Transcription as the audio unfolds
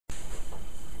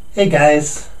Hey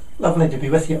guys, lovely to be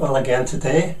with you all again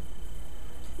today.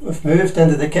 We've moved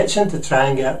into the kitchen to try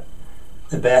and get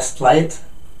the best light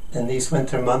in these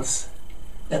winter months.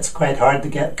 It's quite hard to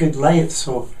get good light,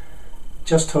 so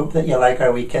just hope that you like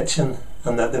our wee kitchen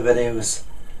and that the videos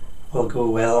will go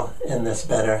well in this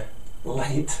better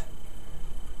light.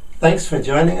 Thanks for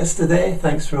joining us today.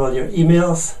 Thanks for all your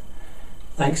emails.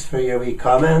 Thanks for your wee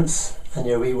comments and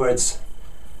your wee words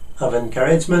of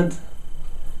encouragement.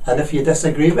 And if you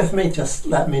disagree with me, just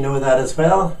let me know that as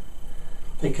well,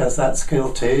 because that's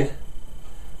cool too.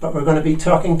 But we're going to be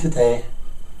talking today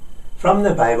from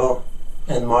the Bible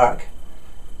in Mark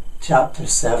chapter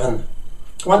 7.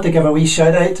 I want to give a wee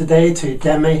shout out today to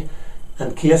Demi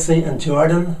and Casey and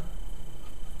Jordan.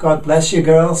 God bless you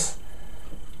girls.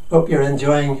 Hope you're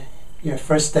enjoying your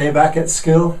first day back at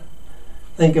school.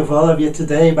 Think of all of you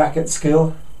today back at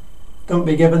school. Don't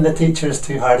be giving the teachers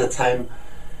too hard a time.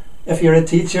 If you're a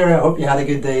teacher, I hope you had a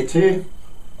good day too.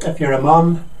 If you're a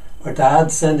mum or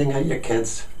dad sending out your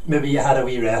kids, maybe you had a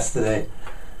wee rest today.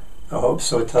 I hope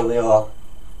so, till they all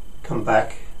come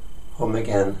back home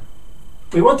again.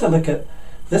 We want to look at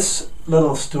this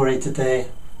little story today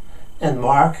in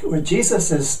Mark, where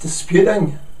Jesus is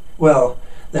disputing, well,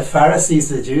 the Pharisees,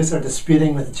 the Jews, are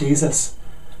disputing with Jesus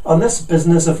on this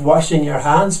business of washing your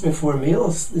hands before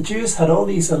meals. The Jews had all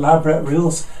these elaborate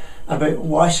rules about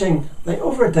washing. They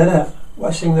overdid it,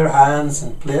 washing their hands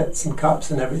and plates and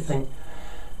cups and everything,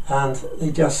 and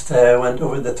they just went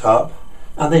over the top.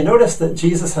 And they noticed that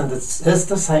Jesus and his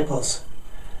disciples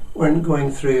weren't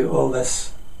going through all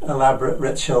this elaborate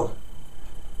ritual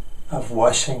of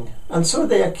washing, and so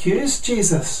they accused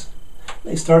Jesus.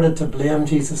 They started to blame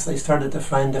Jesus. They started to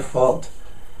find a fault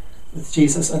with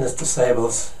Jesus and his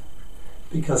disciples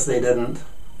because they didn't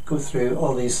go through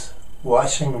all these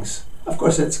washings. Of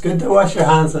course, it's good to wash your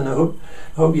hands, and I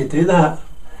hope you do that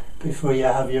before you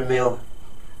have your meal.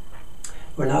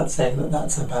 We're not saying that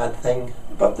that's a bad thing,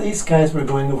 but these guys were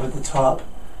going over the top,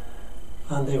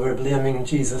 and they were blaming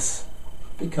Jesus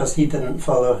because he didn't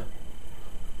follow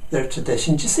their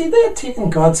traditions. You see, they had taken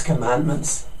God's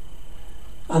commandments,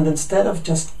 and instead of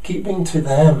just keeping to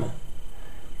them,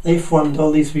 they formed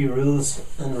all these wee rules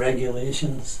and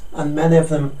regulations, and many of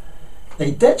them, they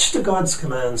ditched God's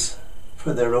commands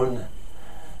for their own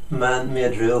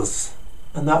man-made rules.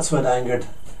 And that's what angered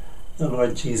the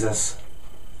Lord Jesus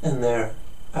in their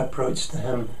approach to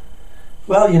him.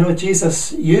 Well, you know,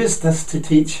 Jesus used this to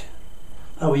teach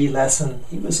a wee lesson.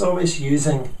 He was always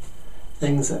using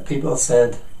things that people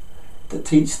said to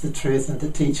teach the truth and to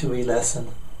teach a wee lesson.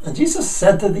 And Jesus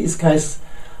said to these guys,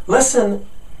 listen,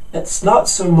 it's not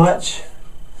so much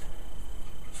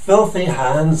filthy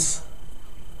hands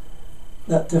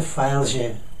that defiles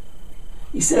you.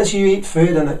 He says you eat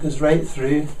food and it goes right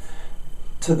through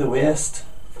to the waist,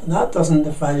 and that doesn't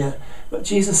defile you. But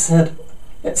Jesus said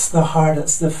it's the heart,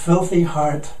 it's the filthy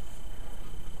heart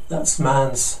that's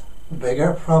man's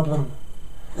bigger problem.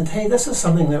 And hey, this is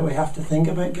something that we have to think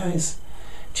about, guys.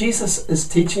 Jesus is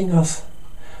teaching us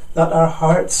that our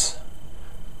hearts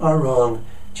are wrong.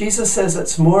 Jesus says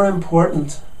it's more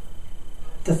important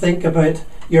to think about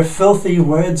your filthy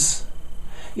words,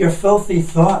 your filthy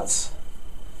thoughts,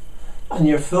 and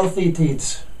your filthy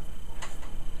deeds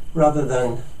rather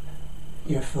than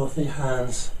your filthy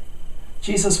hands.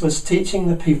 Jesus was teaching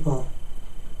the people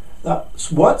that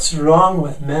what's wrong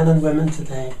with men and women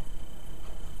today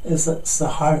is it's the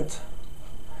heart.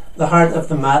 The heart of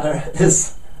the matter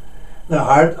is the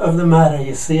heart of the matter.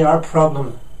 You see, our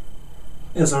problem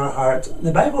is our heart.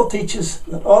 The Bible teaches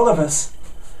that all of us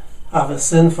have a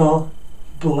sinful,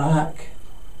 black,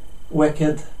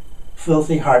 wicked,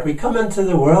 filthy heart. We come into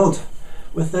the world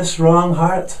with this wrong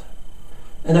heart,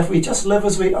 and if we just live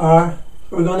as we are,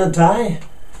 we're going to die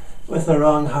with a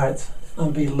wrong heart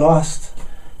and be lost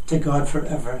to God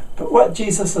forever. But what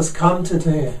Jesus has come to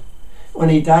do when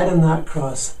he died on that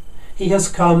cross, he has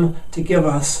come to give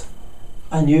us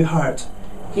a new heart.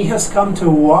 He has come to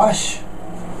wash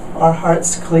our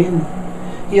hearts clean.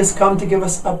 He has come to give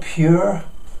us a pure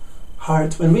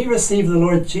heart. When we receive the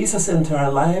Lord Jesus into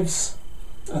our lives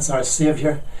as our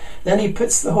Saviour, then he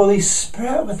puts the Holy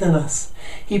Spirit within us.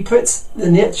 He puts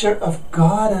the nature of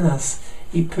God in us.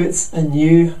 He puts a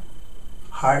new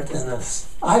heart in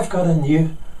us. I've got a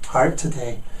new heart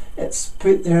today. It's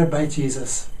put there by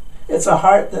Jesus. It's a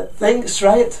heart that thinks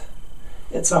right.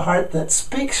 It's a heart that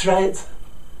speaks right.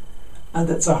 And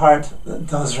it's a heart that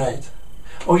does right.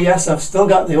 Oh yes, I've still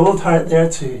got the old heart there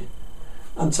too.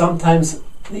 And sometimes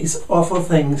these awful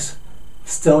things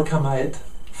still come out.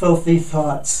 Filthy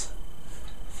thoughts,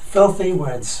 filthy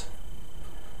words,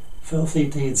 filthy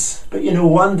deeds. But you know,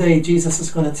 one day Jesus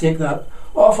is going to take that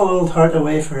awful old heart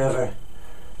away forever,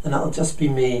 and it'll just be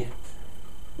me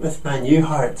with my new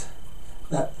heart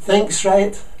that thinks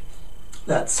right,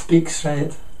 that speaks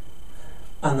right,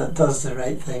 and that does the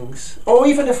right things. Oh,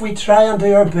 even if we try and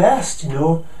do our best,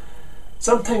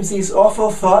 sometimes these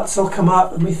awful thoughts will come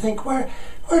up and we think, where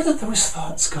did those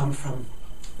thoughts come from?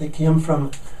 They came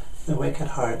from the wicked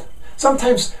heart.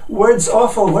 Sometimes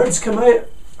awful words come out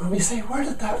and we say, where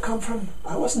did that come from?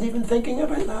 I wasn't even thinking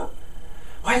about that.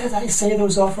 Why did I say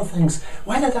those awful things?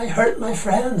 Why did I hurt my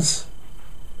friends?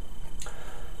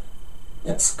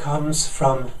 It comes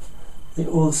from the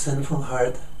old sinful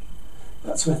heart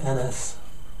that's within us.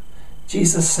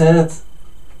 Jesus said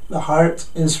the heart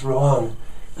is wrong,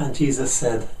 and Jesus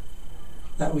said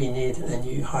that we need a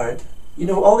new heart.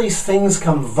 All these things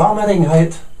come vomiting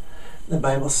out, the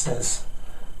Bible says,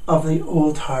 of the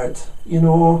old heart.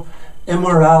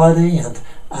 Immorality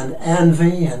and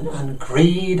envy and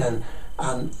greed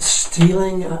and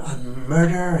stealing and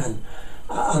murder and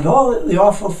all the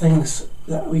awful things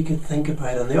that we could think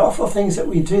about, and the awful things that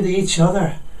we do to each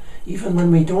other, even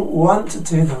when we don't want to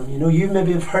do them. You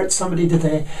maybe have hurt somebody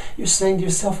today. You're saying to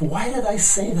yourself, why did I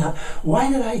say that? Why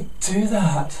did I do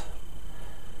that?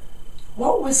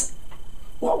 What was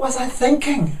I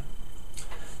thinking?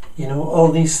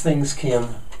 All these things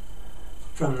came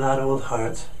from that old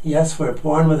heart. Yes, we're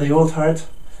born with the old heart.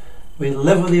 We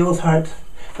live with the old heart.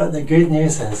 But the good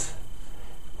news is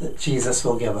that Jesus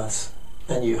will give us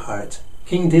a new heart.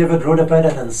 King David wrote about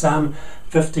it in Psalm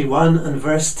 51 and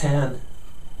verse 10.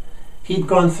 He'd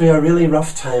gone through a really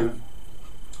rough time.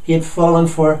 He had fallen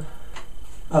for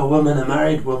a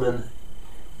married woman.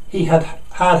 He had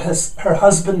her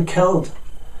husband killed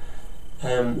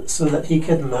so that he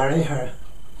could marry her,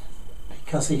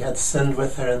 because he had sinned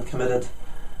with her and committed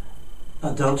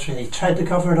adultery. He tried to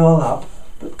cover it all up,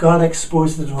 but God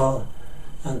exposed it all,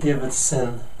 and David's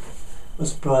sin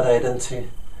was brought out into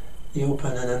the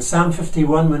open. And in Psalm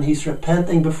 51, when he's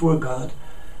repenting before God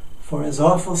for his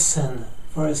awful sin,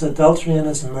 for his adultery and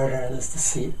his murder and his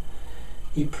deceit,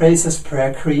 he prays this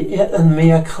prayer: create in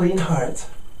me a clean heart,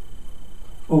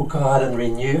 O God, and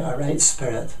renew a right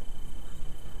spirit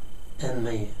in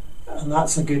me. And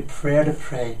that's a good prayer to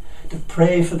pray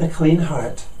for the clean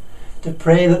heart, to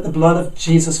pray that the blood of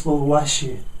Jesus will wash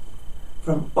you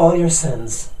from all your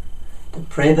sins, to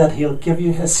pray that he'll give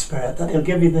you his spirit, that he'll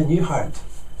give you the new heart,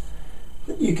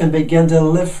 that you can begin to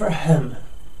live for him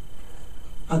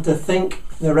and to think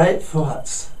the right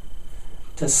thoughts,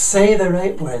 to say the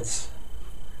right words,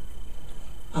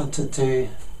 and to do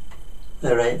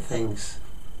the right things.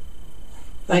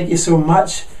 Thank you so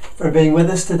much for being with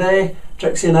us today.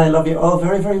 Trixie and I love you all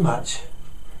very, very much.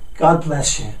 God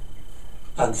bless you,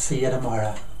 and see you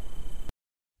tomorrow.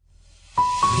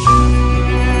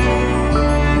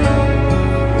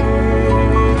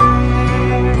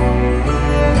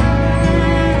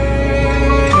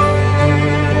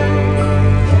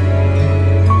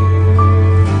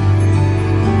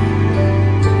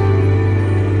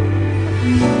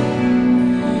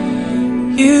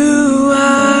 You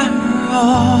are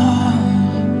all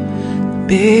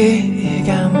big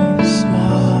and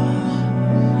small,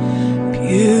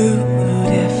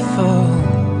 beautiful,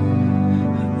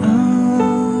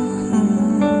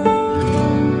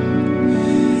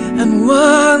 and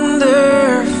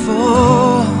wonderful,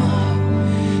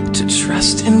 to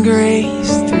trust in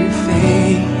grace through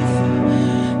faith.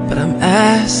 But I'm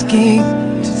asking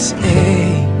to taste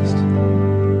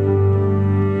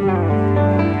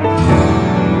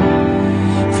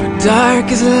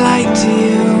dark is light to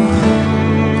you,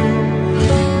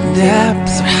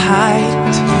 depths are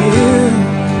height to you,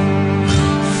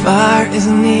 far is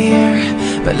near,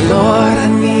 but Lord, I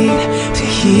need to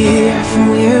hear from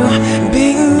you.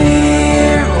 Be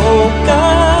near, oh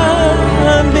God.